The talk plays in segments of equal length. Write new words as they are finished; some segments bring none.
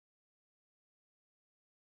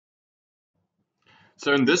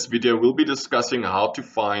So in this video, we'll be discussing how to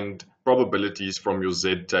find probabilities from your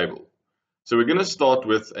Z table. So we're going to start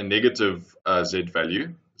with a negative Z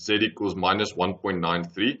value. Z equals minus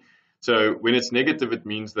 1.93. So when it's negative, it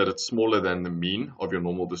means that it's smaller than the mean of your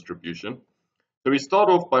normal distribution. So we start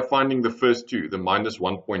off by finding the first two, the minus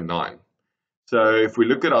 1.9. So if we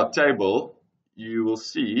look at our table, you will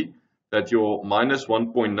see that your minus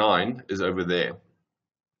 1.9 is over there.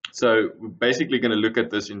 So we're basically going to look at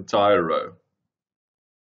this entire row.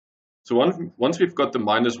 So once we've got the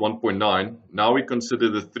minus 1.9, now we consider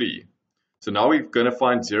the 3. So now we're going to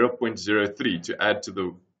find 0.03 to add to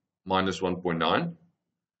the minus 1.9.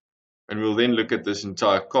 And we'll then look at this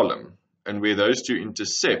entire column. And where those two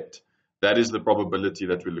intercept, that is the probability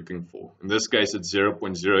that we're looking for. In this case, it's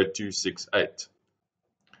 0.0268.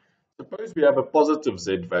 Suppose we have a positive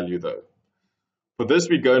Z value though. For this,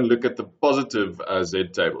 we go and look at the positive Z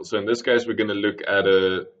table. So in this case, we're going to look at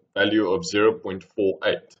a value of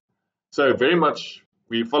 0.48. So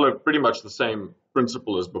we follow pretty much the same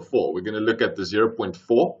principle as before. We're going to look at the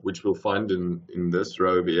 0.4, which we'll find in this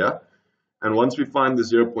row over here. And once we find the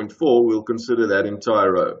 0.4, we'll consider that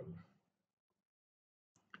entire row.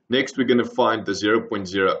 Next, we're going to find the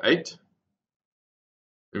 0.08.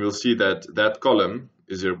 And we'll see that that column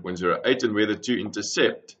is 0.08. And where the two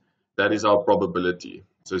intercept, that is our probability.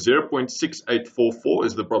 So 0.6844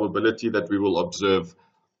 is the probability that we will observe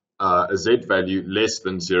a Z value less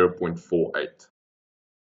than 0.48.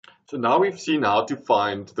 So now we've seen how to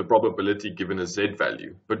find the probability given a Z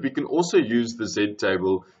value, but we can also use the Z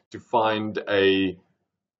table to find a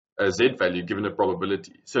Z value given a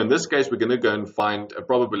probability. So in this case, we're going to go and find a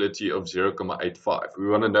probability of 0.85. We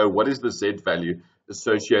want to know what is the Z value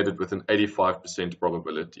associated with an 85%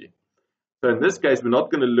 probability. So in this case, we're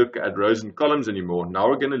not going to look at rows and columns anymore. Now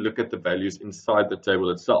we're going to look at the values inside the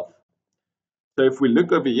table itself. So if we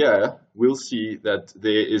look over here, we'll see that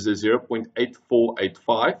there is a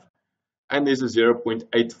 0.8485 and there's a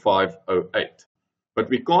 0.8508. But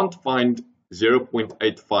we can't find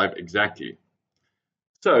 0.85 exactly.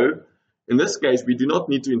 So in this case, we do not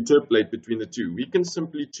need to interpolate between the two. We can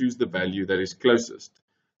simply choose the value that is closest.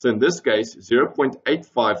 So in this case,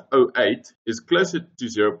 0.8508 is closer to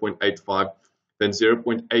 0.85 than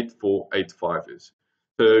 0.8485 is.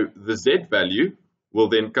 So the Z value will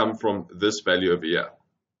then come from this value over here.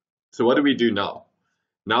 So what do we do now?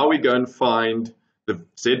 Now we go and find the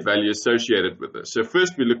Z value associated with this. So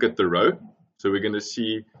first we look at the row. So we're going to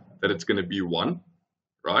see that it's going to be 1,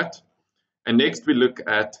 right? And next we look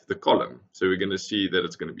at the column. So we're going to see that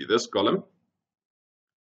it's going to be this column.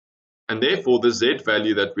 And therefore the Z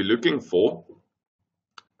value that we're looking for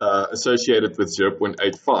associated with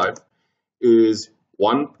 0.85 is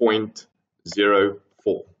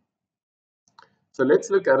 1.04. So let's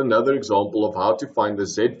look at another example of how to find the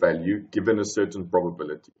Z value given a certain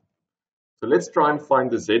probability. So let's try and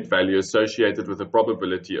find the Z value associated with a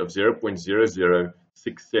probability of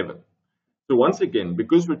 0.0067. So once again,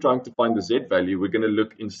 because we're trying to find the Z value, we're going to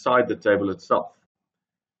look inside the table itself.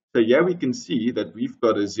 So here we can see that we've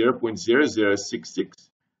got a 0.0066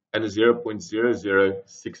 and a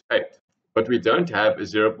 0.0068, but we don't have a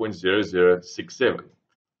 0.0067.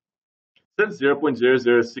 Since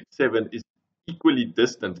 0.0067 is equally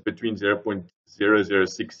distant between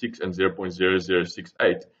 0.0066 and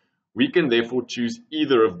 0.0068, we can therefore choose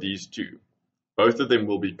either of these two. Both of them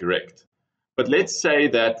will be correct. But let's say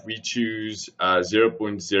that we choose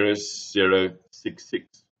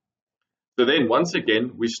 0.0066. So then once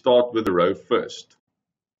again, we start with the row first.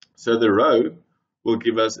 So the row will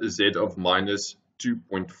give us a Z of minus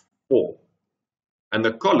 2.4. And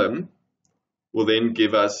the column will then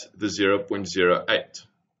give us the 0.08.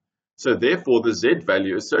 So therefore, the Z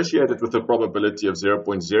value associated with a probability of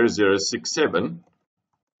 0.0067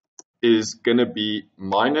 is going to be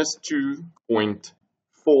minus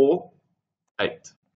 2.48.